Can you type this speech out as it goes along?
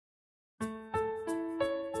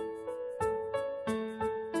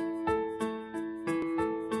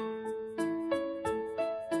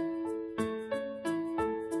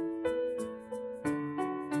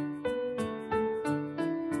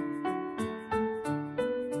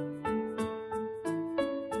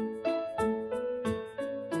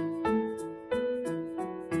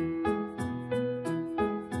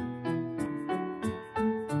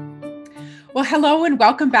Well, hello and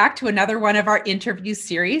welcome back to another one of our interview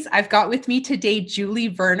series. I've got with me today Julie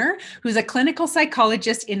Verner, who's a clinical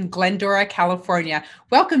psychologist in Glendora, California.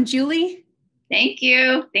 Welcome, Julie. Thank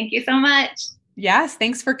you. Thank you so much. Yes,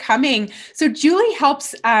 thanks for coming. So Julie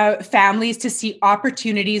helps families to see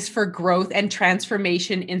opportunities for growth and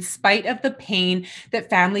transformation in spite of the pain that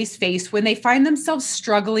families face when they find themselves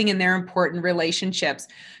struggling in their important relationships.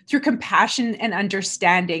 Through compassion and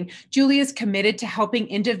understanding, Julie is committed to helping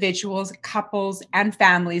individuals, couples, and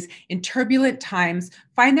families in turbulent times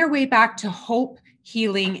find their way back to hope,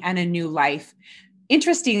 healing, and a new life.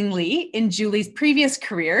 Interestingly, in Julie's previous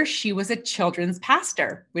career, she was a children's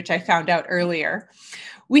pastor, which I found out earlier.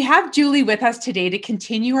 We have Julie with us today to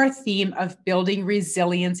continue our theme of building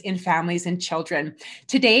resilience in families and children.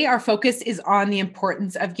 Today, our focus is on the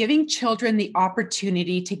importance of giving children the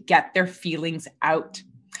opportunity to get their feelings out.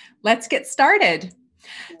 Let's get started.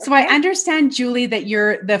 So I understand, Julie, that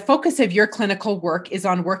the focus of your clinical work is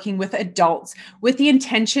on working with adults with the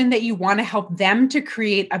intention that you want to help them to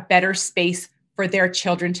create a better space for their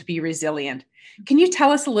children to be resilient. Can you tell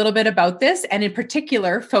us a little bit about this, and in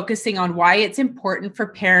particular, focusing on why it's important for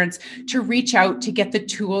parents to reach out to get the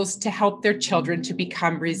tools to help their children to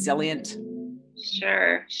become resilient?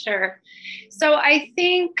 Sure. So I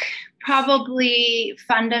think probably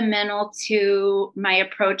fundamental to my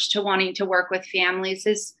approach to wanting to work with families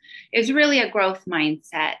is really a growth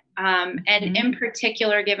mindset. And in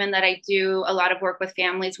particular, given that I do a lot of work with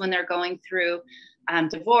families when they're going through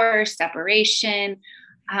divorce, separation,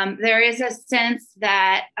 there is a sense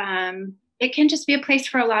that it can just be a place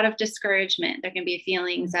for a lot of discouragement. There can be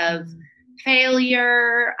feelings of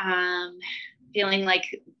failure, feeling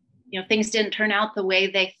like things didn't turn out the way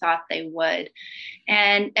they thought they would.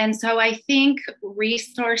 And so I think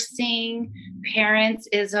resourcing parents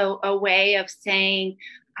is a way of saying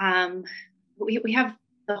we have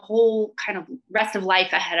the whole kind of rest of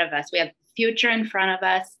life ahead of us. We have future in front of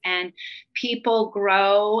us, and people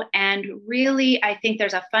grow. And really, I think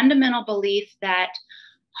there's a fundamental belief that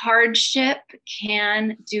hardship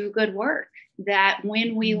can do good work, that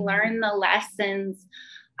when we learn the lessons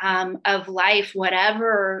of life,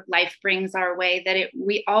 whatever life brings our way, that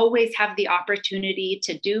we always have the opportunity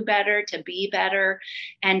to do better, to be better,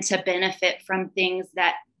 and to benefit from things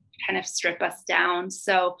that kind of strip us down.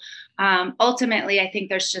 So ultimately, I think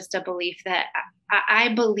there's just a belief that I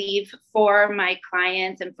believe for my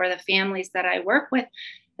clients and for the families that I work with,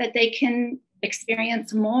 that they can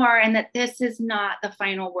experience more and that this is not the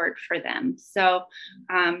final word for them. So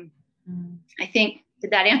I think,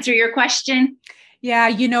 did that answer your question? Yeah,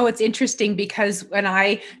 it's interesting because when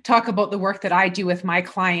I talk about the work that I do with my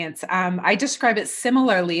clients, I describe it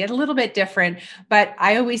similarly, a little bit different, but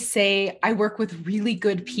I always say I work with really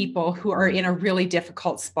good people who are in a really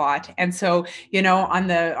difficult spot. And so, on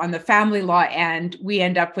the family law end, we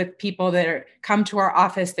end up with people that come to our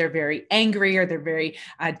office, they're very angry, or they're very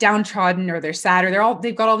downtrodden, or they're sad, or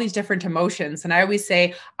they've got all these different emotions. And I always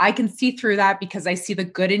say I can see through that because I see the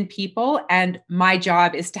good in people, and my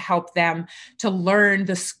job is to help them to learn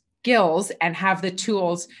the skills and have the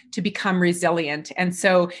tools to become resilient. And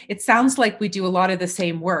so it sounds like we do a lot of the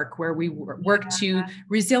same work where we work to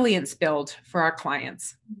resilience build for our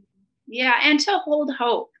clients. Yeah, and to hold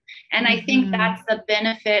hope. And I think that's the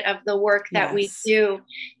benefit of the work that we do,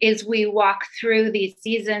 is we walk through these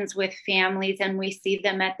seasons with families and we see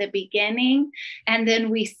them at the beginning, and then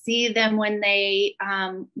we see them when they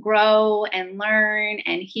grow and learn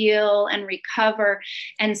and heal and recover.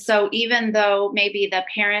 And so even though maybe the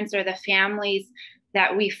parents or the families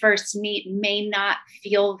that we first meet may not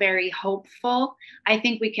feel very hopeful, I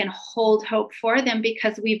think we can hold hope for them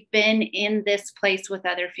because we've been in this place with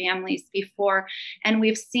other families before and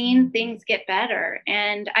we've seen things get better.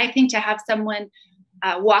 And I think to have someone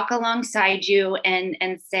walk alongside you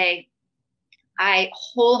and say, I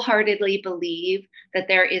wholeheartedly believe that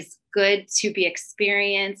there is good to be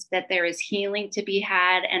experienced, that there is healing to be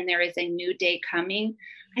had, and there is a new day coming.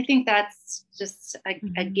 I think that's just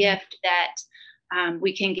a gift that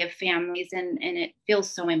we can give families, and it feels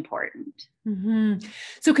so important.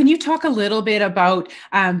 So can you talk a little bit about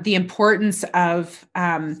the importance of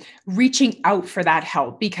reaching out for that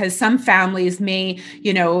help? Because some families may,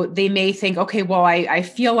 they may think, okay, well, I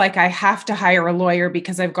feel like I have to hire a lawyer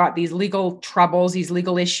because I've got these legal troubles, these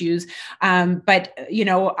legal issues. But,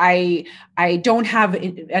 I don't have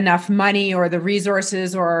enough money or the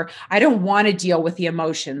resources, or I don't want to deal with the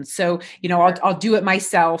emotions. So, I'll do it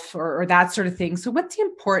myself, or that sort of thing. So what's the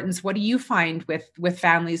importance? What do you find with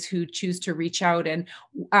families who choose to reach out, and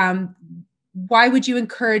why would you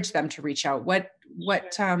encourage them to reach out?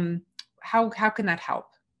 How can that help?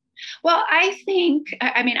 Well,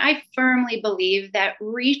 I firmly believe that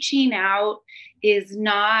reaching out is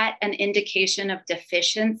not an indication of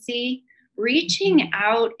deficiency. Reaching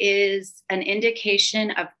out is an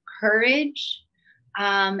indication of courage.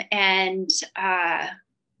 And I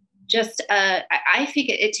think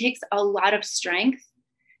it takes a lot of strength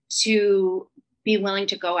to be willing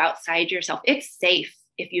to go outside yourself. It's safe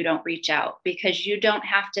if you don't reach out, because you don't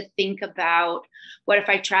have to think about, what if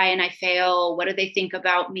I try and I fail? What do they think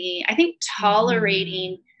about me? I think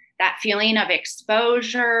tolerating that feeling of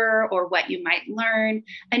exposure or what you might learn,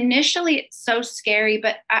 initially it's so scary,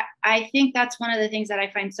 but I think that's one of the things that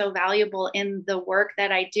I find so valuable in the work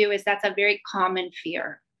that I do, is that's a very common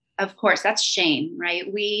fear. Of course, that's shame,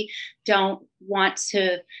 right? We don't want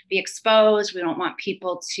to be exposed. We don't want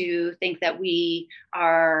people to think that we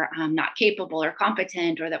are not capable or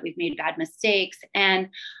competent, or that we've made bad mistakes. And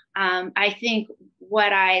I think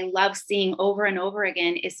what I love seeing over and over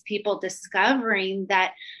again is people discovering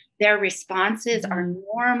that their responses are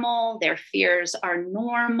normal, their fears are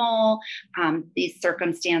normal, these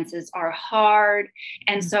circumstances are hard.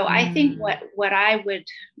 And so I think what I would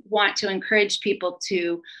want to encourage people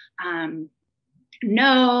to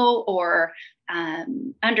know or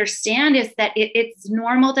understand is that it's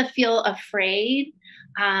normal to feel afraid,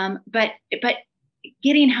 but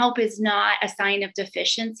getting help is not a sign of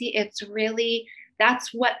deficiency. It's really,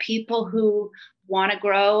 that's what people who want to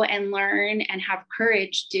grow and learn and have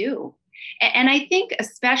courage do. And I think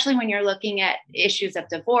especially when you're looking at issues of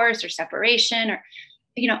divorce or separation, or,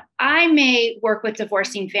 I may work with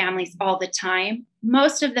divorcing families all the time.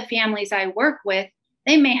 Most of the families I work with,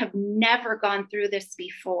 they may have never gone through this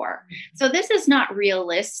before. So this is not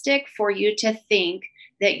realistic for you to think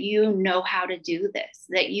that you know how to do this,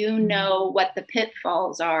 that you know what the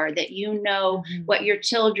pitfalls are, that you know what your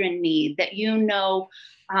children need, that you know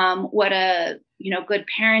what a good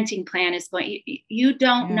parenting plan is going. You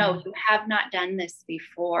don't know. You have not done this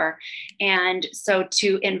before. And so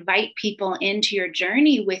to invite people into your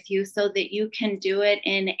journey with you so that you can do it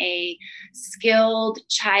in a skilled,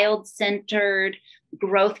 child-centered,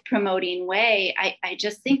 growth-promoting way, I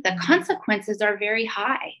just think the consequences are very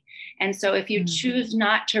high. And so if you choose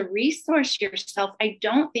not to resource yourself, I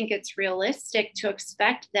don't think it's realistic to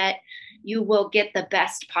expect that you will get the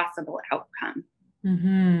best possible outcome.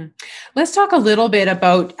 Let's talk a little bit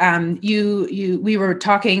about we were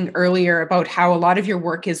talking earlier about how a lot of your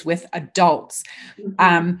work is with adults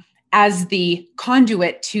as the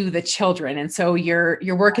conduit to the children. And so your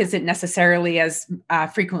work isn't necessarily as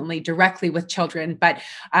frequently directly with children, but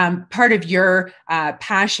part of your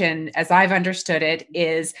passion, as I've understood it,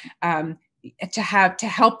 is to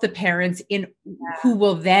help the parents who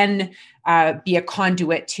will then be a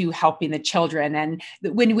conduit to helping the children. And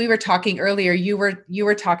when we were talking earlier, you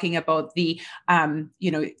were talking about the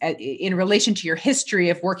in relation to your history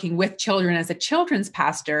of working with children as a children's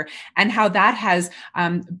pastor, and how that has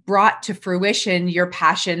brought to fruition your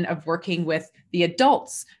passion of working with the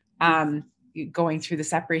adults going through the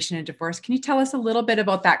separation and divorce. Can you tell us a little bit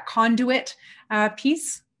about that conduit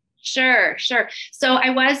piece? Sure. So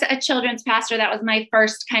I was a children's pastor. That was my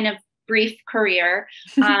first kind of brief career.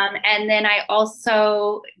 And then I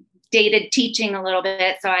also dated teaching a little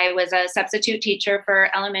bit. So I was a substitute teacher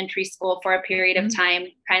for elementary school for a period of time,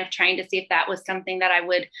 kind of trying to see if that was something that I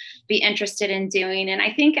would be interested in doing. And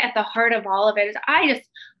I think at the heart of all of it is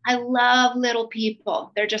I love little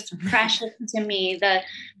people. They're just precious to me. The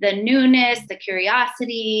newness, the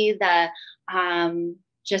curiosity,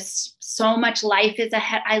 just so much life is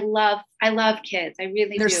ahead. I love kids. I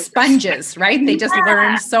really do. They're sponges, right? They just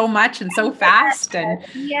learn so much and so fast. And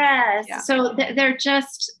so they're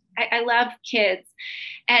just, I love kids.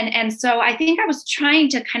 And so I think I was trying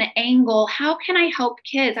to kind of angle, how can I help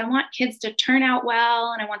kids? I want kids to turn out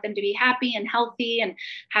well, and I want them to be happy and healthy and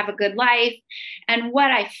have a good life. And what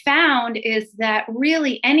I found is that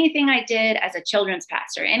really anything I did as a children's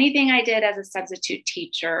pastor, anything I did as a substitute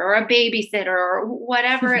teacher or a babysitter or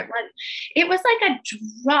whatever it was like a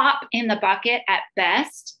drop in the bucket at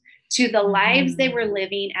best to the lives they were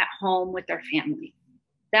living at home with their family.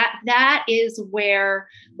 That is where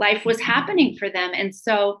life was happening for them. And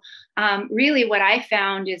so really what I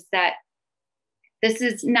found is that this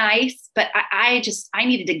is nice, but I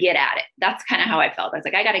needed to get at it. That's kind of how I felt. I was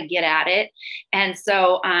like, I got to get at it. And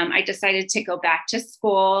so I decided to go back to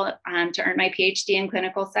school to earn my PhD in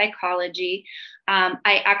clinical psychology.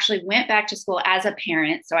 I actually went back to school as a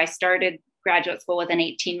parent. So I started graduate school with an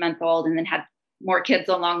 18-month-old and then had more kids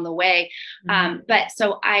along the way. But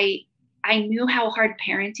so I knew how hard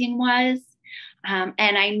parenting was, and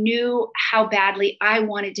I knew how badly I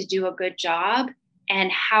wanted to do a good job,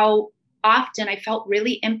 and how often I felt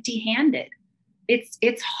really empty-handed.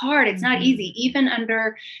 It's hard. It's not easy, even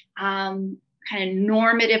under kind of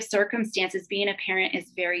normative circumstances. Being a parent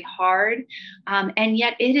is very hard. And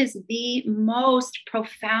yet it is the most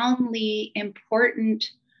profoundly important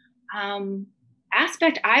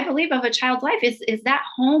aspect, I believe, of a child's life is that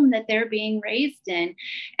home that they're being raised in.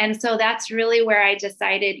 And so that's really where I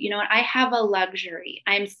decided, you know what, I have a luxury.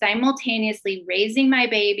 I'm simultaneously raising my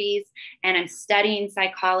babies and I'm studying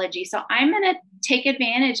psychology. So I'm going to take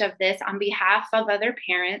advantage of this on behalf of other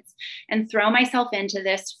parents and throw myself into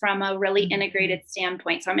this from a really integrated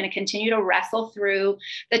standpoint. So I'm going to continue to wrestle through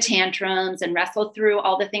the tantrums and wrestle through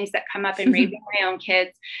all the things that come up in raising my own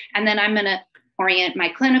kids. And then I'm going to orient my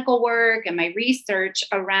clinical work and my research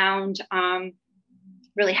around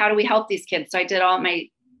really how do we help these kids. So I did all my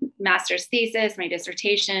master's thesis, my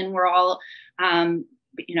dissertation, were all,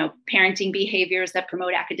 parenting behaviors that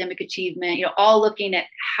promote academic achievement, all looking at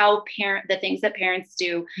how the things that parents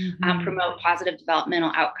do promote positive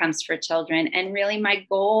developmental outcomes for children. And really my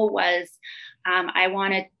goal was I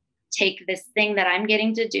want to take this thing that I'm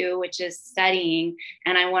getting to do, which is studying,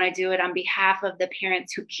 and I want to do it on behalf of the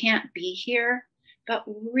parents who can't be here, but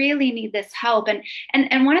really need this help.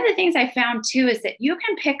 And one of the things I found too is that you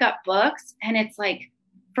can pick up books and it's like,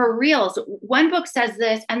 for reals, one book says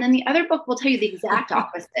this, and then the other book will tell you the exact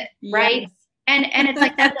opposite, right? Yes. And it's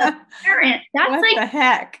like, as a parent, that's what like, the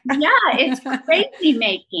heck? Yeah, it's crazy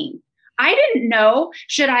making. I didn't know,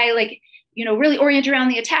 should I really orient around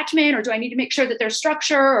the attachment, or do I need to make sure that there's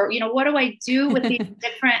structure, or, what do I do with these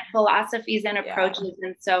different philosophies and approaches? Yeah.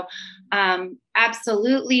 And so,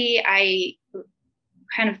 absolutely, I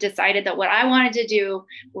kind of decided that what I wanted to do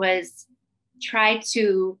was try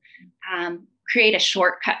to, create a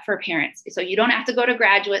shortcut for parents. So you don't have to go to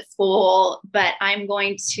graduate school, but I'm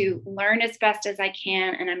going to learn as best as I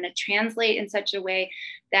can. And I'm going to translate in such a way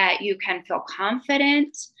that you can feel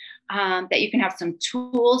confident, that you can have some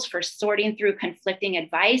tools for sorting through conflicting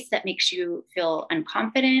advice that makes you feel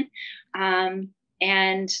unconfident,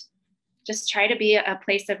 and just try to be a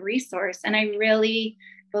place of resource. And I really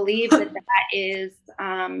believe that is,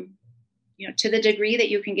 to the degree that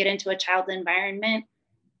you can get into a child's environment,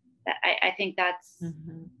 I think that's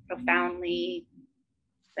profoundly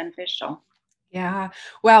beneficial. Yeah.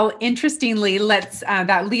 Well, interestingly,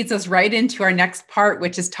 that leads us right into our next part,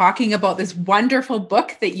 which is talking about this wonderful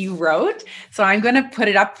book that you wrote. So I'm going to put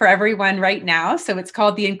it up for everyone right now. So it's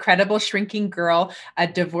called The Incredible Shrinking Girl, A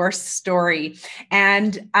Divorce Story.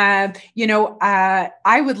 And,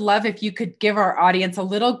 I would love if you could give our audience a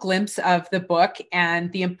little glimpse of the book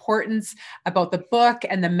and the importance about the book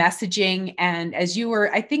and the messaging. And as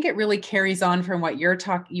I think it really carries on from what you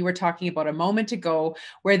were talking about a moment ago,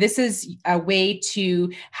 where this is a way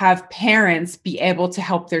to have parents be able to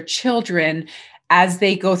help their children as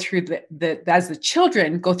they go through as the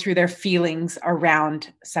children go through their feelings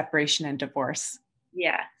around separation and divorce.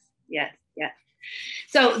 Yes.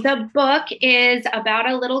 So the book is about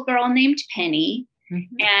a little girl named Penny.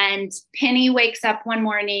 And Penny wakes up one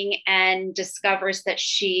morning and discovers that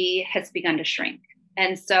she has begun to shrink.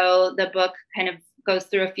 And so the book kind of goes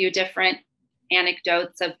through a few different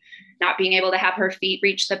anecdotes of not being able to have her feet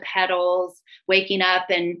reach the pedals, waking up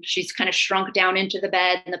and she's kind of shrunk down into the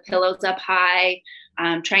bed and the pillow's up high,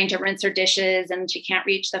 trying to rinse her dishes and she can't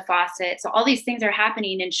reach the faucet. So all these things are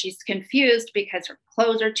happening and she's confused because her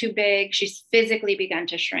clothes are too big. She's physically begun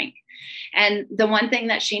to shrink. And the one thing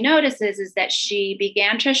that she notices is that she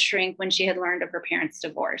began to shrink when she had learned of her parents'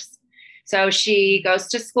 divorce. So she goes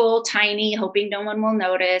to school tiny, hoping no one will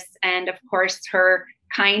notice. And of course, her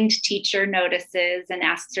kind teacher notices and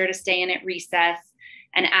asks her to stay in at recess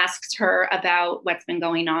and asks her about what's been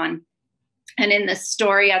going on. And in the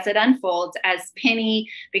story, as it unfolds, as Penny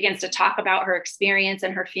begins to talk about her experience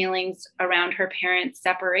and her feelings around her parents'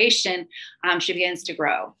 separation, she begins to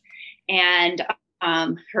grow. And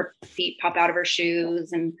her feet pop out of her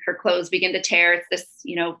shoes and her clothes begin to tear. It's this,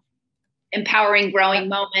 empowering, growing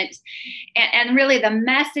moment. And really the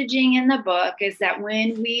messaging in the book is that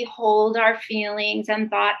when we hold our feelings and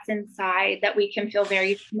thoughts inside, that we can feel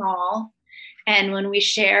very small. And when we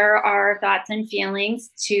share our thoughts and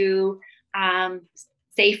feelings to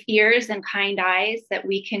safe ears and kind eyes, that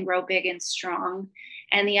we can grow big and strong.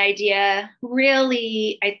 And the idea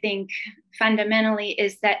really, I think, fundamentally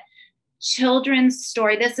is that children's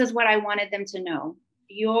story, this is what I wanted them to know.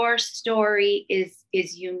 Your story is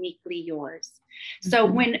uniquely yours. So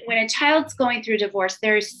when a child's going through divorce,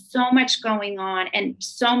 there's so much going on and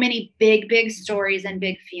so many big stories and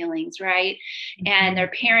big feelings, right? And their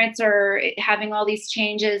parents are having all these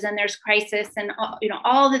changes and there's crisis and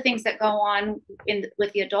all the things that go on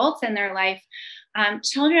with the adults in their life.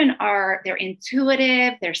 Children they're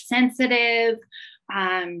intuitive, they're sensitive,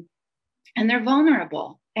 and they're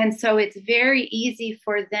vulnerable. And so it's very easy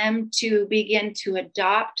for them to begin to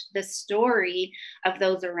adopt the story of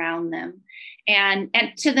those around them, and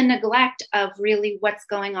to the neglect of really what's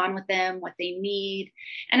going on with them, what they need.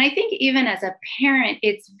 And I think even as a parent,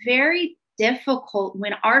 it's very difficult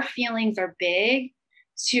when our feelings are big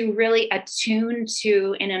to really attune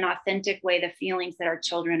to, in an authentic way, the feelings that our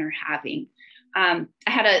children are having. I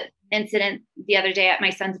had an incident the other day at my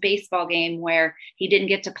son's baseball game where he didn't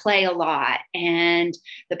get to play a lot and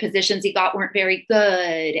the positions he got weren't very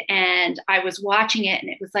good. And I was watching it and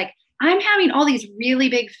it was like, I'm having all these really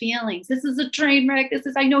big feelings. This is a train wreck.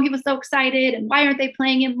 I know he was so excited, and why aren't they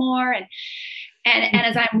playing him more? And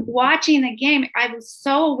as I'm watching the game, I was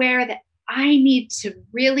so aware that I need to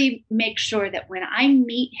really make sure that when I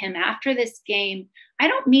meet him after this game, I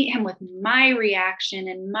don't meet him with my reaction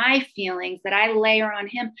and my feelings that I layer on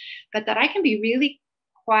him, but that I can be really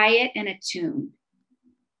quiet and attuned,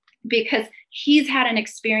 because he's had an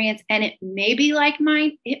experience and it may be like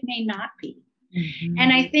mine, it may not be. Mm-hmm.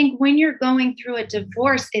 And I think when you're going through a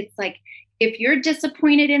divorce, it's like, if you're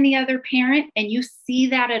disappointed in the other parent and you see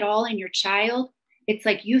that at all in your child, it's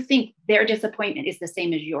like you think their disappointment is the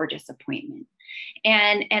same as your disappointment.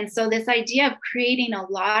 And so this idea of creating a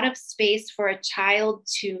lot of space for a child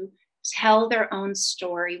to tell their own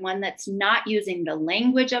story, one that's not using the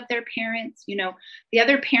language of their parents. You know, the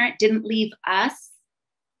other parent didn't leave us,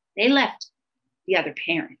 they left the other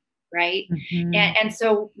parent. Right. Mm-hmm. And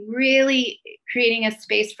so really creating a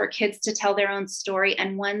space for kids to tell their own story,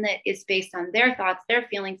 and one that is based on their thoughts, their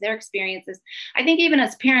feelings, their experiences. I think even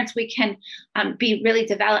as parents, we can be really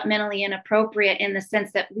developmentally inappropriate in the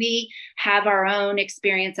sense that we have our own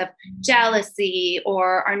experience of jealousy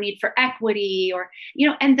or our need for equity, or, you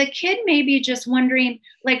know, and the kid may be just wondering,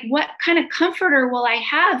 like, what kind of comforter will I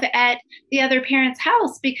have at the other parent's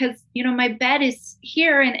house? Because, you know, my bed is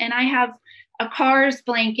here and I have a Cars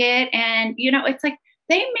blanket, and, you know, it's like,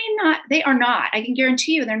 they are not, I can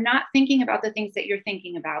guarantee you, they're not thinking about the things that you're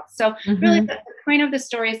thinking about. So really the point of the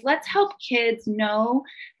story is, let's help kids know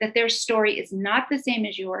that their story is not the same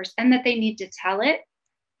as yours and that they need to tell it.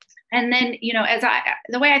 And then, you know,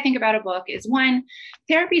 the way I think about a book is, one,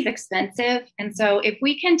 therapy is expensive. And so if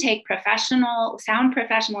we can take sound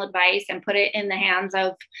professional advice and put it in the hands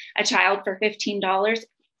of a child for $15,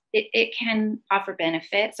 it can offer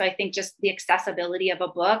benefit. So I think just the accessibility of a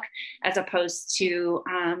book, as opposed to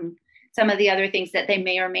some of the other things that they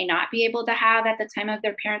may or may not be able to have at the time of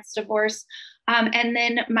their parents' divorce. And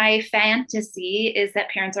then my fantasy is that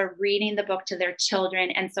parents are reading the book to their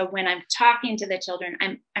children. And so when I'm talking to the children,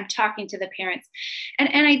 I'm talking to the parents.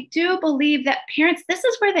 And I do believe that parents, this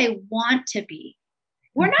is where they want to be.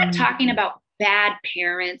 We're not talking about bad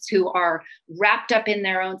parents who are wrapped up in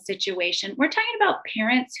their own situation. We're talking about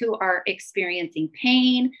parents who are experiencing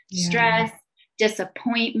pain, stress,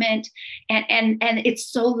 disappointment, and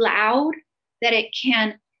it's so loud that it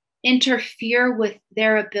can interfere with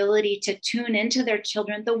their ability to tune into their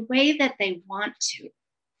children the way that they want to.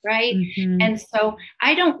 Right. Mm-hmm. And so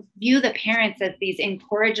I don't view the parents as these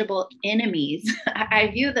incorrigible enemies. I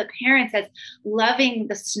view the parents as loving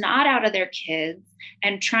the snot out of their kids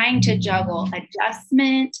and trying to juggle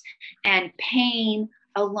adjustment and pain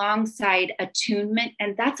alongside attunement.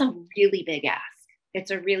 And that's a really big ask. It's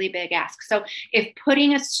a really big ask. So if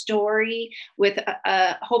putting a story with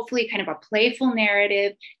a hopefully kind of a playful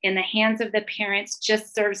narrative in the hands of the parents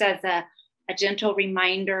just serves as a gentle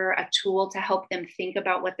reminder, a tool to help them think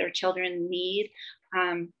about what their children need,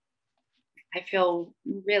 I feel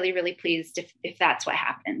really, really pleased if that's what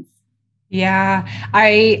happens. Yeah,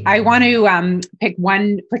 I want to pick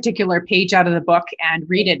one particular page out of the book and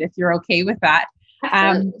read it, if you're okay with that.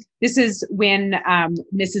 This is when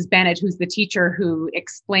Mrs. Bennett, who's the teacher, who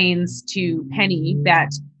explains to Penny that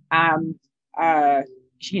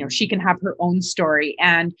she can have her own story.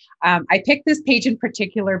 And I picked this page in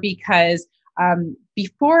particular because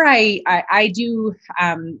before I do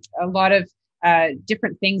a lot of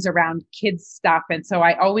different things around kids stuff. And so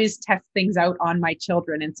I always test things out on my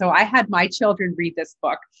children. And so I had my children read this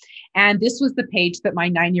book. And this was the page that my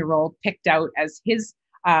 9-year-old picked out as his.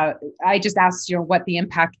 I just asked, what the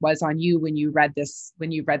impact was on you when you read this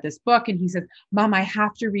book. And he said, Mom, I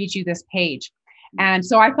have to read you this page. And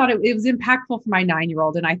so I thought it was impactful for my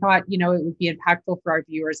 9-year-old. And I thought, it would be impactful for our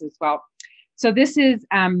viewers as well. So this is,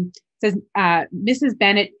 says, Mrs.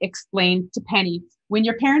 Bennett explained to Penny, when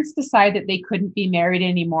your parents decide that they couldn't be married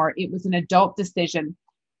anymore, it was an adult decision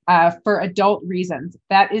for adult reasons.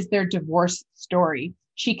 That is their divorce story.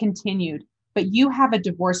 She continued, but you have a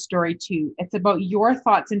divorce story too. It's about your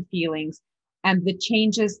thoughts and feelings. and the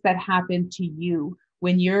changes that happen to you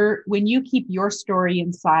when you keep your story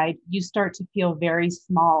inside. You start to feel very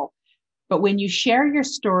small. But when you share your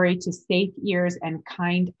story to safe ears and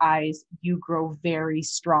kind eyes, you grow very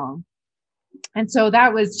strong. And so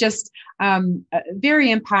that was just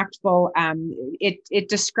very impactful. It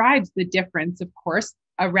describes the difference, of course,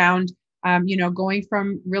 around going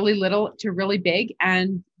from really little to really big,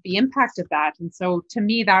 and the impact of that. And so to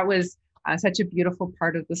me, that was such a beautiful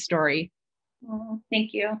part of the story. Oh,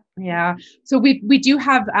 thank you. Yeah. So we do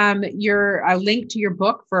have your link to your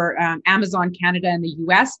book for Amazon Canada and the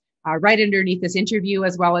US right underneath this interview,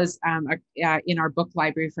 as well as in our book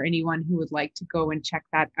library for anyone who would like to go and check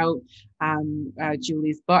that out,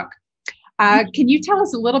 Julie's book. Can you tell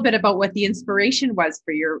us a little bit about what the inspiration was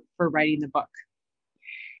for writing the book?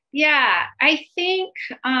 Yeah, I think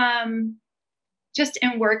just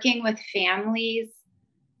in working with families,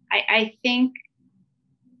 I think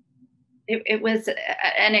it was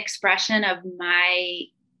an expression of my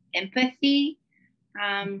empathy.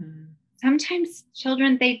 Sometimes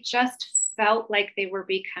children, they just felt like they were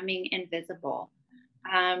becoming invisible.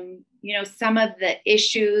 Some of the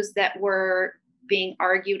issues that were being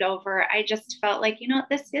argued over, I just felt like,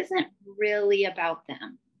 this isn't really about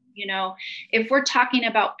them. If we're talking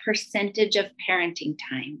about percentage of parenting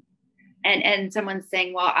time, and someone's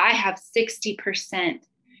saying, well, I have 60%,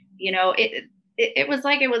 it was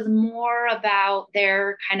like, it was more about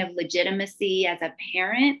their kind of legitimacy as a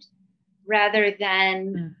parent rather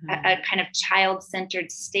than a kind of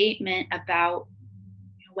child-centered statement about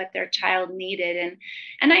what their child needed.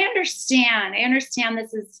 And I understand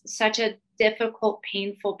this is such a difficult,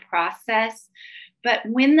 painful process, but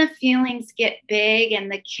when the feelings get big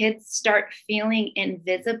and the kids start feeling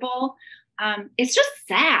invisible, it's just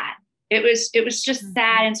sad. It was just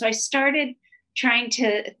sad. And so I started trying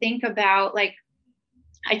to think about, like,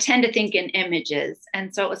 I tend to think in images.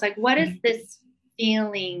 And so it was like, what is this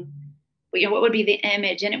feeling? What would be the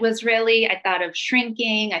image? And it was really, I thought of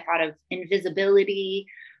shrinking, I thought of invisibility.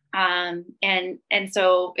 And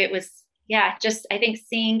so it was, just, I think,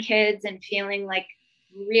 seeing kids and feeling like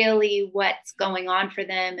really what's going on for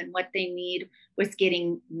them and what they need was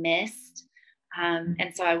getting missed.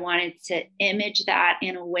 And so I wanted to image that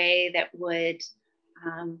in a way that would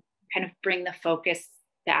kind of bring the focus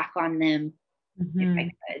back on them if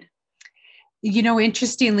I could.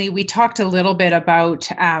 Interestingly, we talked a little bit about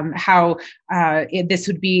how this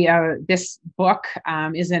book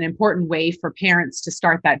is an important way for parents to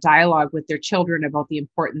start that dialogue with their children about the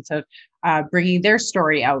importance of bringing their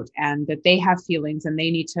story out, and that they have feelings and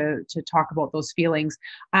they need to talk about those feelings.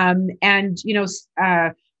 One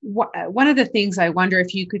of the things I wonder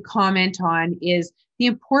if you could comment on is the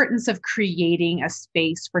importance of creating a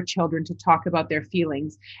space for children to talk about their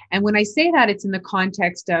feelings. And when I say that, it's in the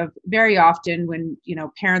context of very often when,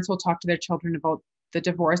 parents will talk to their children about the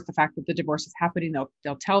divorce, the fact that the divorce is happening,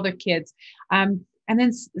 they'll tell their kids. And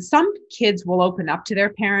then some kids will open up to their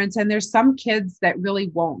parents, and there's some kids that really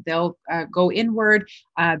won't. They'll go inward.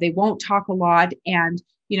 They won't talk a lot. And,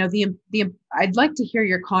 I'd like to hear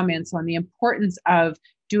your comments on the importance of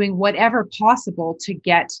doing whatever possible to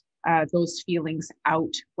get those feelings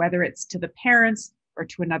out, whether it's to the parents or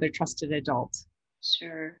to another trusted adult.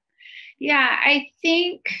 Sure. Yeah, I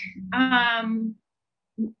think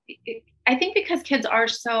because kids are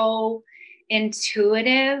so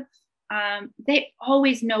intuitive, they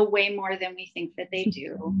always know way more than we think that they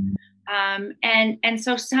do. And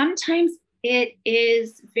so sometimes it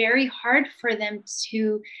is very hard for them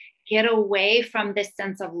to get away from this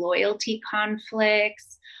sense of loyalty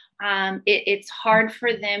conflicts. It's hard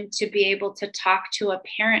for them to be able to talk to a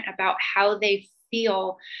parent about how they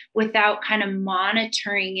feel without kind of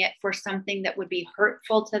monitoring it for something that would be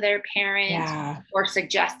hurtful to their parent or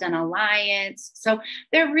suggest an alliance. So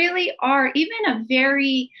there really are, even a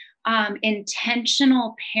very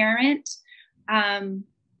intentional parent,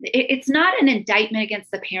 it's not an indictment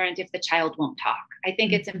against the parent if the child won't talk. I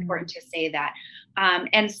think it's important to say that.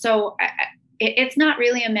 And so it's not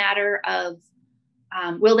really a matter of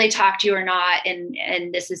will they talk to you or not?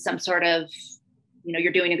 And this is some sort of,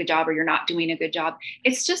 you're doing a good job or you're not doing a good job.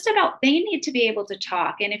 It's just about, they need to be able to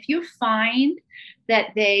talk. And if you find that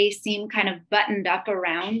they seem kind of buttoned up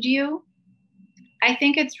around you, I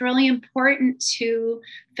think it's really important to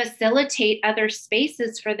facilitate other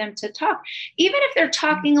spaces for them to talk. Even if they're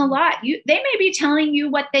talking a lot, they may be telling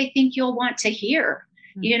you what they think you'll want to hear.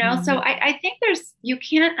 So I think you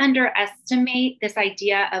can't underestimate this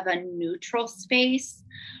idea of a neutral space.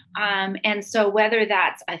 And so whether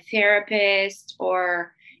that's a therapist,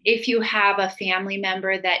 or if you have a family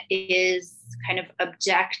member that is kind of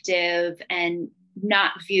objective and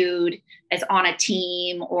not viewed as on a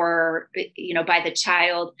team or, by the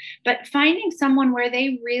child, but finding someone where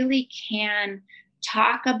they really can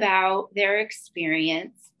talk about their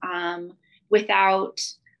experience without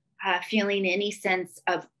feeling any sense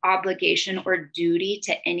of obligation or duty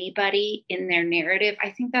to anybody in their narrative.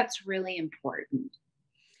 I think that's really important.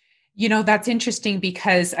 That's interesting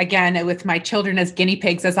because, again, with my children as guinea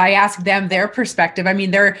pigs, as I ask them their perspective, I mean,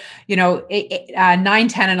 they're, 9,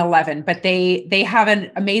 10, and 11, but they have an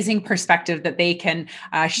amazing perspective that they can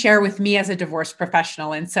share with me as a divorce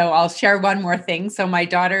professional. And so I'll share one more thing. So my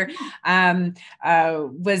daughter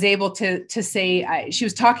was able to say, she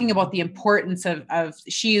was talking about the importance of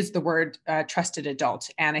she used the word trusted adult.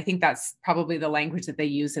 And I think that's probably the language that they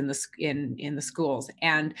use in the schools.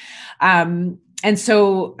 And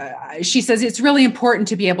so she says it's really important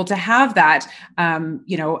to be able to have that,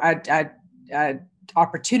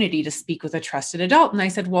 opportunity to speak with a trusted adult. And I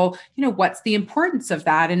said, well, what's the importance of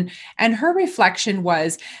that? And her reflection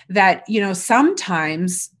was that,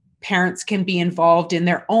 sometimes parents can be involved in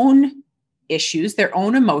their own issues, their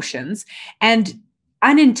own emotions, and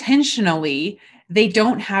unintentionally, they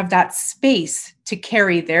don't have that space to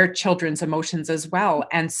carry their children's emotions as well.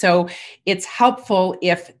 And so it's helpful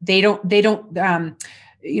if they don't,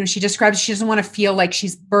 she describes, she doesn't want to feel like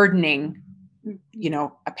she's burdening,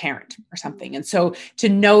 a parent or something. And so to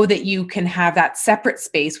know that you can have that separate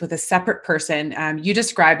space with a separate person, you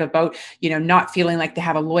describe about, not feeling like they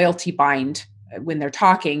have a loyalty bind when they're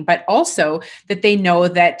talking, but also that they know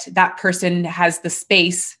that that person has the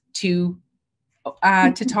space to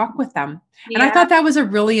talk with them. And I thought that was a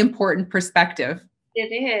really important perspective.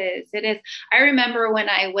 It is. It is. I remember when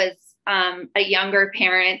I was a younger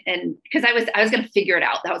parent, and because I was going to figure it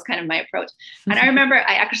out. That was kind of my approach. And I remember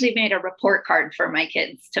I actually made a report card for my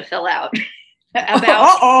kids to fill out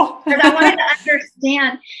about, because I wanted to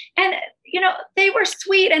understand. And, they were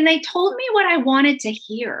sweet and they told me what I wanted to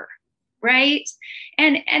hear. Right.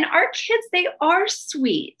 And our kids, they are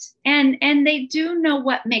sweet and they do know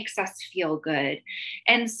what makes us feel good.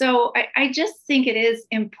 And so I just think it is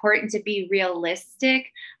important to be realistic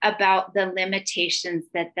about the limitations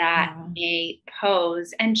that may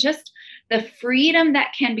pose, and just the freedom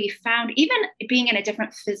that can be found, even being in a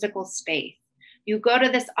different physical space. You go to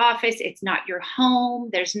this office, it's not your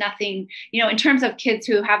home. There's nothing, in terms of kids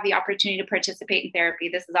who have the opportunity to participate in therapy.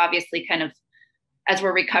 This is obviously kind of, as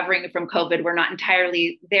we're recovering from COVID, we're not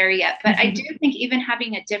entirely there yet. But I do think even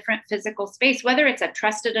having a different physical space, whether it's a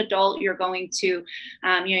trusted adult, you're going to,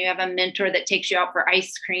 you have a mentor that takes you out for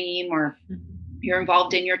ice cream, or you're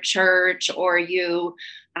involved in your church, or you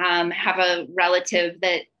have a relative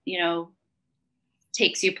that,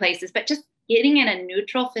 takes you places, but just getting in a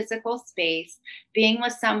neutral physical space, being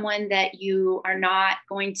with someone that you are not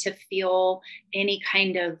going to feel any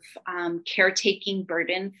kind of caretaking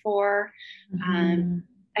burden for.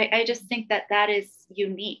 I just think that is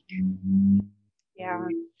unique. Yeah.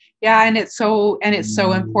 Yeah. And it's so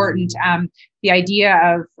important. The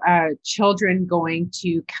idea of children going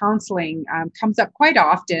to counseling comes up quite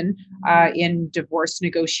often in divorce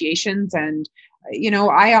negotiations. And,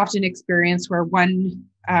 I often experience where one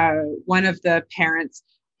of the parents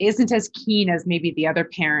isn't as keen as maybe the other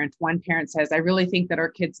parent. One parent says, I really think that our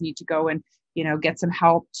kids need to go and, get some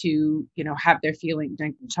help to, have their feelings,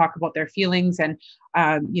 talk about their feelings. And,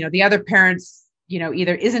 the other parents,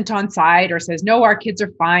 either isn't on side or says, no, our kids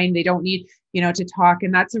are fine. They don't need, to talk.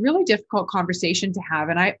 And that's a really difficult conversation to have.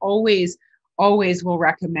 And I always will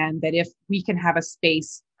recommend that if we can have a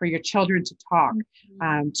space for your children to talk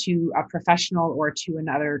to a professional or to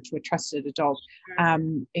a trusted adult,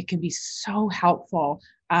 it can be so helpful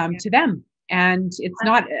to them. And it's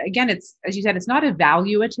not, again, it's, as you said, it's not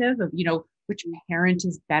evaluative of, which parent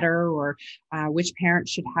is better, or which parent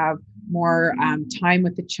should have more time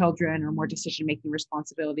with the children or more decision-making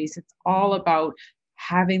responsibilities. It's all about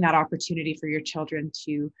having that opportunity for your children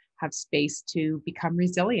to have space to become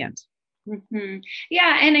resilient.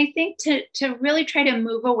 Yeah. And I think to really try to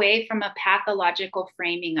move away from a pathological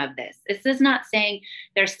framing of this. This is not saying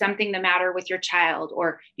there's something the matter with your child,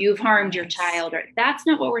 or you've harmed your child, or that's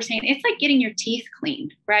not what we're saying. It's like getting your teeth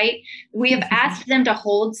cleaned, right? We have asked them to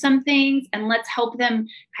hold some things, and let's help them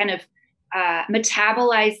kind of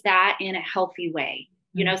metabolize that in a healthy way,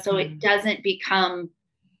 so it doesn't become,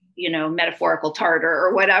 metaphorical tartar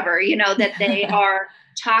or whatever, that they are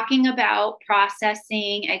talking about,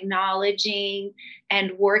 processing, acknowledging,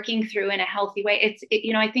 and working through in a healthy way.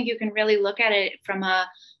 I think you can really look at it from a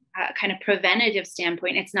kind of preventative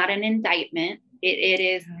standpoint. It's not an indictment. It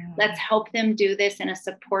is, let's help them do this in a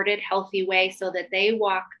supported, healthy way so that they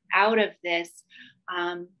walk out of this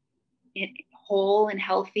whole and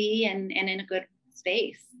healthy and in a good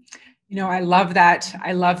space. I love that.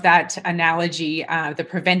 I love that analogy, the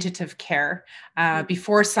preventative care,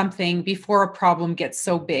 before a problem gets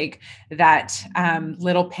so big that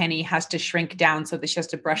little Penny has to shrink down so that she has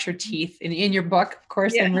to brush her teeth. In your book, of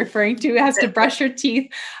course, I'm referring to, has to brush her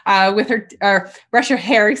teeth with her, or brush her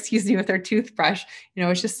hair, with her toothbrush.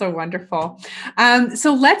 It's just so wonderful.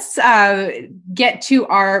 So let's get to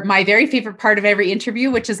my very favorite part of every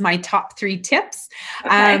interview, which is my top 3 tips.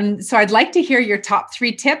 Okay. So I'd like to hear your top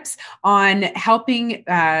 3 tips on helping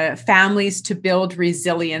families to build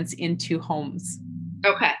resilience into homes.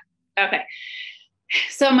 Okay.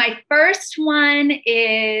 So my first one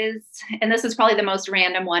is, and this is probably the most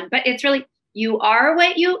random one, but it's really, you are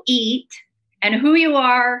what you eat, and who you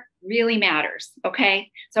are really matters. Okay.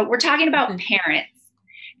 So we're talking about parents.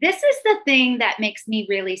 This is the thing that makes me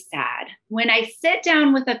really sad. When I sit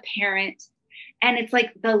down with a parent and it's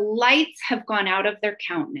like the lights have gone out of their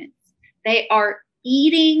countenance. They are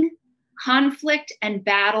eating conflict and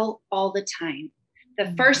battle all the time.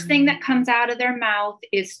 The first thing that comes out of their mouth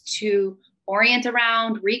is to orient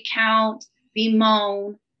around, recount,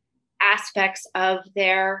 bemoan aspects of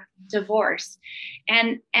their divorce.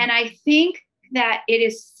 And I think that it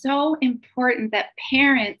is so important that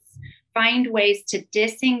parents find ways to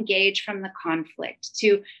disengage from the conflict,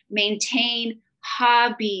 to maintain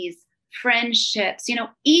hobbies, friendships,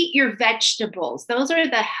 eat your vegetables. Those are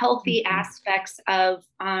the healthy aspects of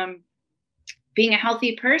being a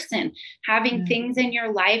healthy person, having things in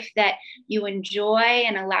your life that you enjoy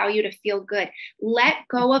and allow you to feel good. Let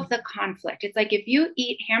go of the conflict. It's like if you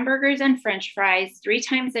eat hamburgers and French fries 3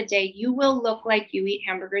 times a day, you will look like you eat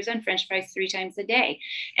hamburgers and French fries 3 times a day.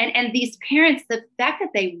 And these parents, the fact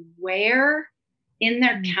that they wear in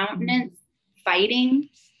their countenance fighting,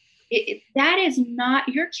 that is not,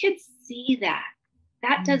 your kids see that.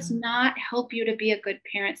 That does not help you to be a good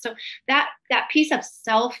parent. So that piece of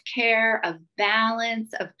self-care, of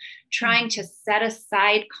balance, of trying to set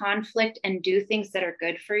aside conflict and do things that are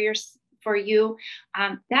good for you,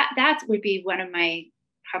 that would be one of my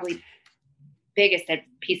probably biggest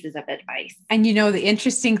pieces of advice. And the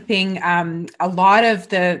interesting thing, a lot of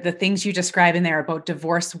the things you describe in there about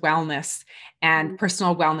divorce wellness and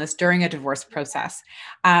personal wellness during a divorce process,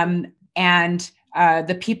 and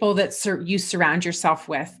the people that you surround yourself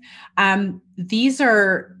with. These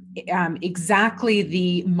are exactly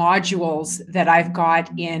the modules that I've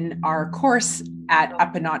got in our course at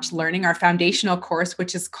Up a Notch Learning, our foundational course,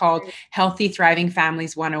 which is called Healthy Thriving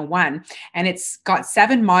Families 101. And it's got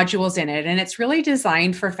 7 modules in it. And it's really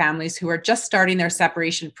designed for families who are just starting their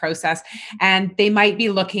separation process. And they might be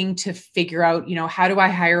looking to figure out, how do I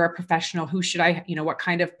hire a professional? Who should I, what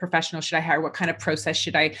kind of professional should I hire? What kind of process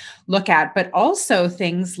should I look at? But also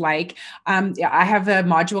things like, I have a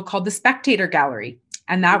module called the Spectator Gallery.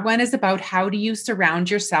 And that one is about how do you surround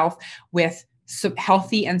yourself with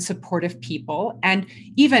healthy and supportive people, and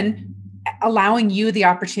even allowing you the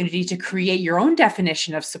opportunity to create your own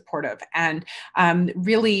definition of supportive, and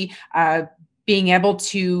really being able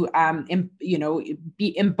to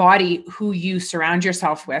embody who you surround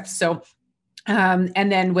yourself with. So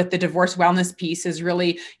and then with the divorce wellness piece is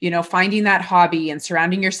really, finding that hobby and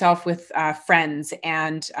surrounding yourself with friends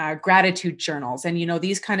and gratitude journals and,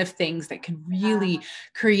 these kind of things that can really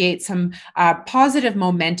create some positive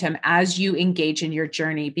momentum as you engage in your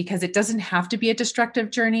journey, because it doesn't have to be a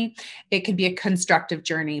destructive journey. It can be a constructive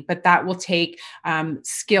journey, but that will take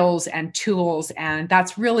skills and tools. And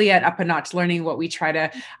that's really at Up a Notch Learning what we try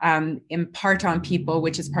to impart on people,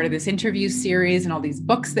 which is part of this interview series and all these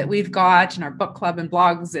books that we've got and our book club and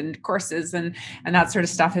blogs and courses and that sort of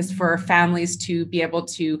stuff, is for families to be able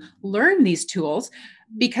to learn these tools,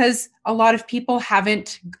 because a lot of people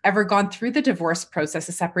haven't ever gone through the divorce process,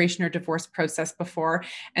 a separation or divorce process before.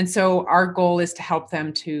 And so our goal is to help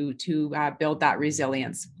them to build that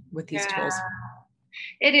resilience with these tools.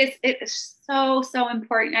 It is so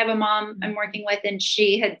important. I have a mom I'm working with, and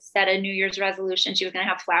she had set a New Year's resolution. She was going to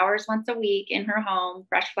have flowers once a week in her home,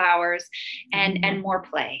 fresh flowers, and more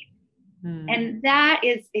play. And that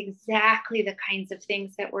is exactly the kinds of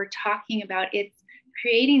things that we're talking about. It's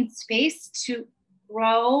creating space to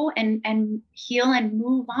grow and heal and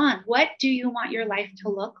move on. What do you want your life to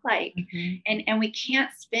look like? And we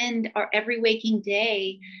can't spend our every waking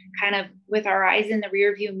day kind of with our eyes in the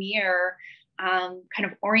rearview mirror, kind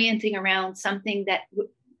of orienting around something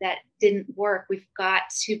that didn't work. We've got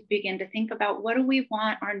to begin to think about, what do we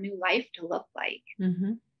want our new life to look like?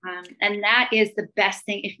 And that is the best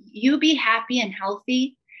thing. If you be happy and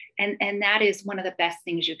healthy, and that is one of the best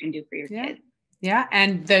things you can do for your kids. Yeah.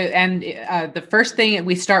 And the first thing,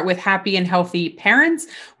 we start with happy and healthy parents,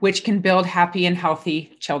 which can build happy and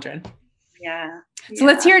healthy children. Yeah. So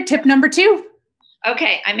let's hear it. Tip number 2.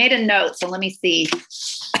 Okay. I made a note. So let me see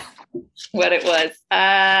what it was.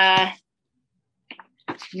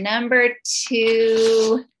 Number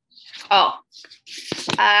 2.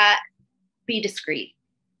 Be discreet.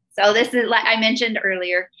 So this is, like I mentioned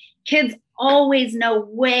earlier, kids always know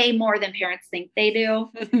way more than parents think they do.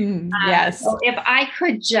 Yes. So if I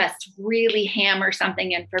could just really hammer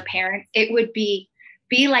something in for parents, it would be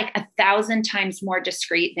like 1,000 times more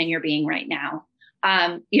discreet than you're being right now.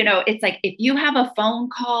 It's like, if you have a phone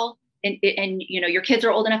call and your kids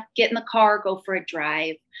are old enough, get in the car, go for a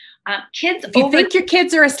drive. Kids, if you think your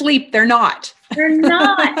kids are asleep, they're not. They're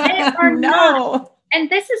not. They are No. not. And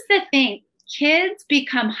this is the thing. Kids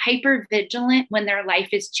become hyper vigilant when their life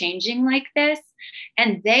is changing like this,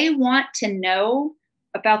 and they want to know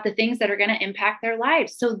about the things that are going to impact their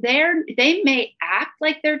lives. So they may act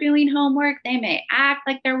like they're doing homework. They may act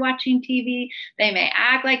like they're watching TV. They may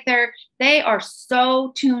act like they are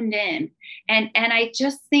so tuned in. And I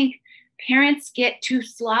just think parents get too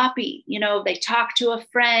sloppy. They talk to a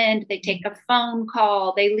friend, they take a phone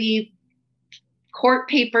call, they leave court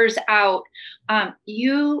papers out.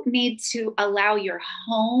 You need to allow your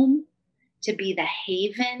home to be the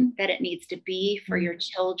haven that it needs to be for your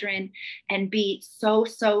children, and be so,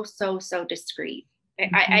 so, so, so discreet.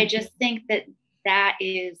 I just think that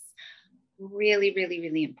is really, really,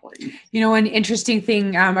 really important. An interesting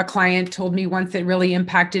thing a client told me once that really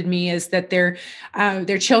impacted me is that their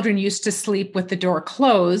children used to sleep with the door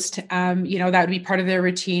closed. That would be part of their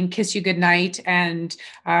routine: kiss you goodnight and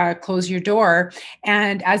close your door.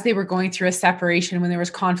 And as they were going through a separation, when there was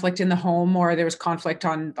conflict in the home or there was conflict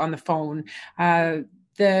on the phone,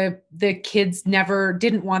 the kids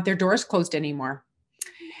didn't want their doors closed anymore.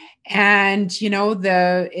 And,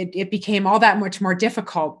 it became all that much more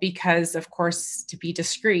difficult because, of course, to be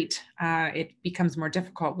discreet, it becomes more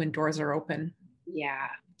difficult when doors are open. Yeah.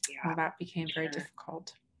 Well, that became very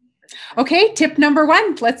difficult. Okay. Tip number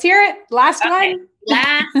 1. Let's hear it. Last one.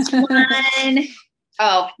 Last one.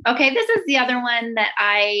 Oh, okay. This is the other one that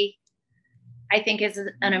I think is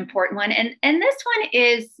an important one. And this one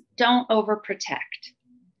is, don't overprotect.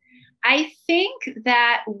 I think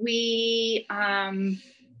that we,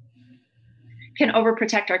 can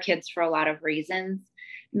overprotect our kids for a lot of reasons.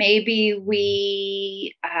 Maybe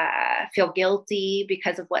we feel guilty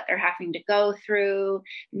because of what they're having to go through.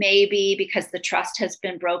 Maybe because the trust has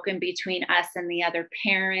been broken between us and the other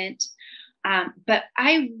parent. But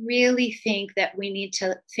I really think that we need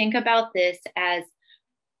to think about this as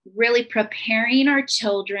really preparing our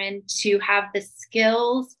children to have the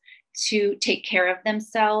skills to take care of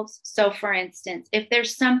themselves. So for instance, if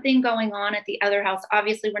there's something going on at the other house,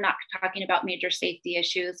 obviously we're not talking about major safety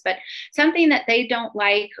issues, but something that they don't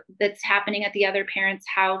like that's happening at the other parent's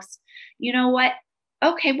house, you know what?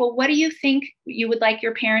 Okay, well, what do you think you would like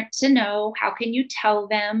your parent to know? How can you tell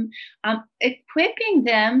them? Equipping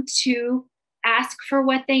them to ask for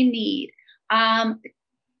what they need.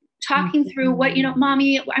 Talking through what,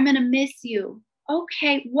 Mommy, I'm going to miss you.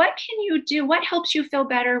 Okay, what can you do? What helps you feel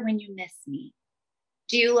better when you miss me?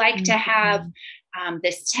 Do you like to have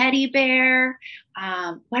this teddy bear?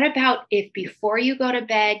 What about if before you go to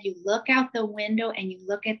bed, you look out the window and you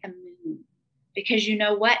look at the moon? Because you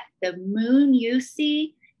know what? The moon you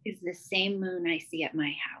see is the same moon I see at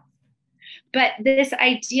my house. But this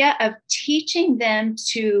idea of teaching them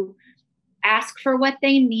to ask for what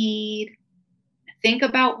they need, think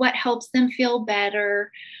about what helps them feel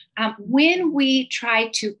better. When we try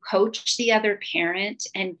to coach the other parent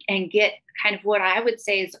and get kind of what I would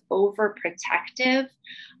say is overprotective,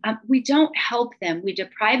 we don't help them. We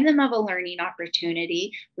deprive them of a learning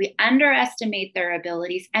opportunity. We underestimate their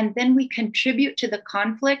abilities, and then we contribute to the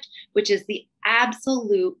conflict, which is the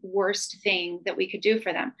absolute worst thing that we could do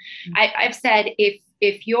for them. I've said,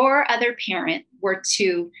 if your other parent were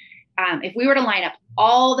to, if we were to line up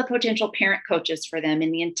all the potential parent coaches for them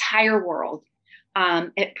in the entire world,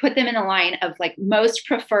 it put them in a line of like most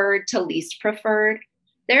preferred to least preferred,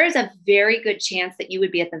 there is a very good chance that you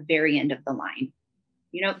would be at the very end of the line.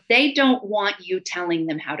 They don't want you telling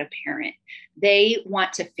them how to parent. They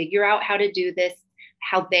want to figure out how to do this,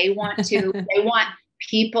 how they want to. They want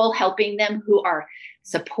people helping them who are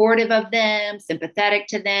supportive of them, sympathetic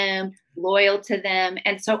to them, loyal to them.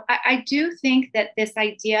 And so I do think that this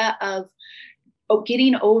idea of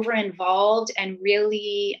getting over involved and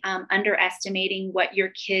really underestimating what your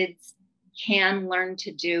kids can learn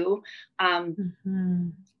to do,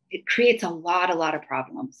 it creates a lot of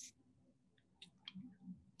problems.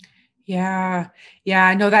 Yeah.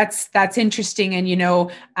 Yeah. No, that's interesting. And,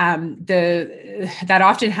 that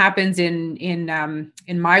often happens in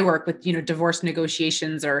my work with, divorce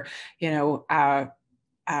negotiations or, you know,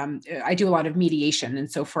 I do a lot of mediation.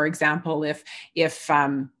 And so, for example, if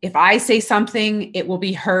I say something, it will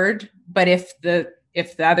be heard. But if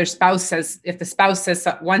the other spouse says, if the spouse says,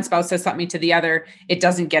 one spouse says something to the other, it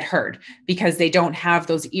doesn't get heard because they don't have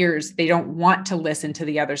those ears. They don't want to listen to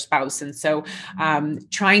the other spouse. And so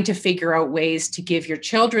trying to figure out ways to give your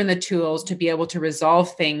children the tools to be able to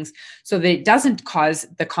resolve things so that it doesn't cause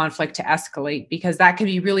the conflict to escalate, because that can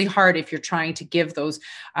be really hard if you're trying to give those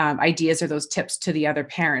ideas or those tips to the other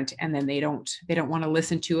parent, and then they don't want to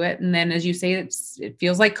listen to it. And then, as you say, it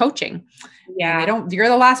feels like coaching. Yeah. And you're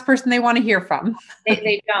the last person they want to hear from.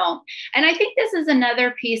 They don't. And I think this is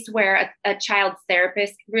another piece where a child's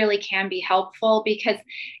therapist really can be helpful, because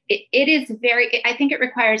it is I think it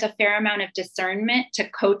requires a fair amount of discernment to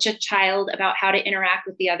coach a child about how to interact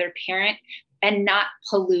with the other parent and not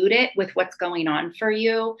pollute it with what's going on for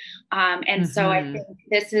you. And so I think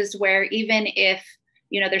this is where, even if,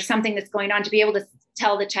 there's something that's going on, to be able to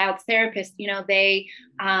tell the child's therapist, they,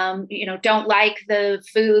 don't like the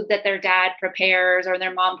food that their dad prepares or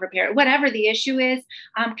their mom prepares, whatever the issue is.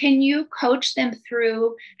 Can you coach them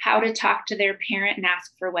through how to talk to their parent and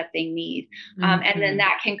ask for what they need? And then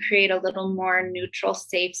that can create a little more neutral,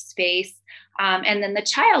 safe space. And then the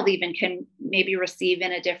child even can maybe receive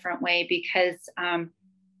in a different way, because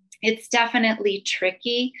it's definitely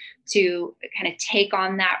tricky to kind of take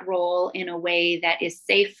on that role in a way that is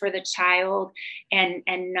safe for the child and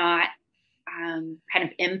not kind of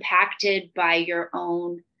impacted by your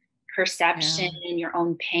own perception and your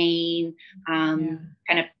own pain. Kind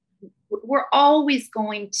of, we're always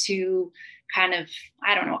going to kind of,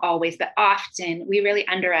 I don't know, always, but often we really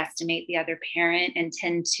underestimate the other parent and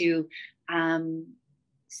tend to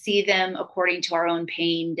see them according to our own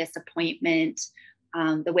pain, disappointment,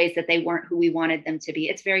 the ways that they weren't who we wanted them to be.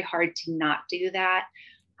 It's very hard to not do that.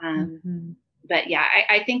 But yeah,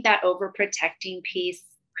 I think that overprotecting piece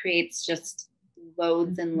creates just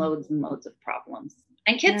loads and loads and loads of problems.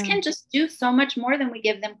 And kids can just do so much more than we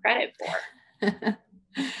give them credit for.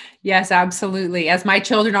 Yes, absolutely. As my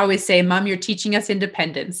children always say, Mom, you're teaching us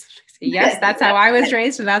independence. Yes, that's how I was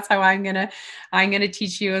raised, and that's how I'm gonna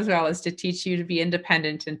teach you as well, is to teach you to be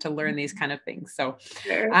independent and to learn these kind of things. So,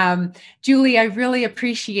 Julie, I really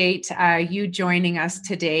appreciate you joining us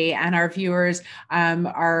today, and our viewers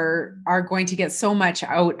are going to get so much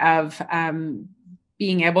out of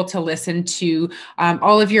being able to listen to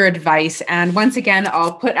all of your advice. And once again,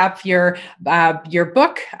 I'll put up your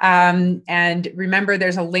book. And remember,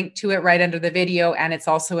 there's a link to it right under the video, and it's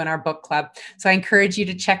also in our book club. So I encourage you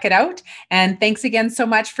to check it out. And thanks again so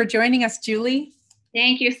much for joining us, Julie.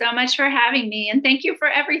 Thank you so much for having me. And thank you for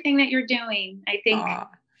everything that you're doing. I think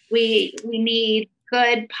we need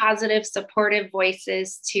good, positive, supportive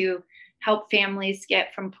voices to help families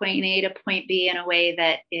get from point A to point B in a way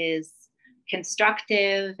that is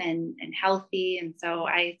constructive and healthy. And so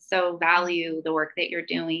I so value the work that you're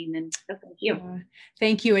doing. And so thank you.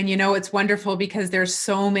 Thank you. And it's wonderful because there's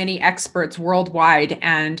so many experts worldwide,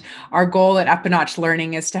 and our goal at Up a Notch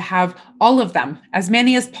Learning is to have all of them, as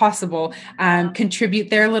many as possible, contribute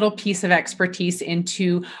their little piece of expertise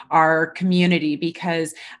into our community,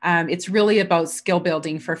 because it's really about skill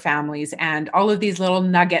building for families, and all of these little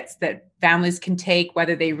nuggets that families can take,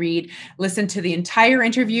 whether they listen to the entire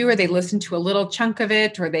interview, or they listen to a little chunk of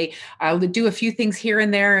it, or they do a few things here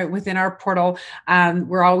and there within our portal.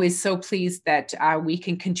 We're always so pleased that we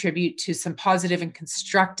can contribute to some positive and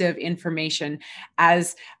constructive information,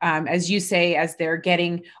 as you say, as they're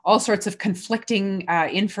getting all sorts of conflicting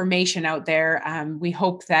information out there. We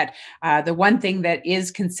hope that the one thing that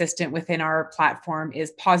is consistent within our platform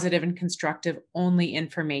is positive and constructive only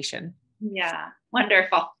information. Yeah,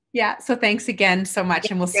 wonderful. Yeah. So thanks again so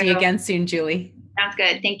much. And we'll see you again soon, Julie. Sounds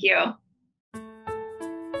good. Thank you.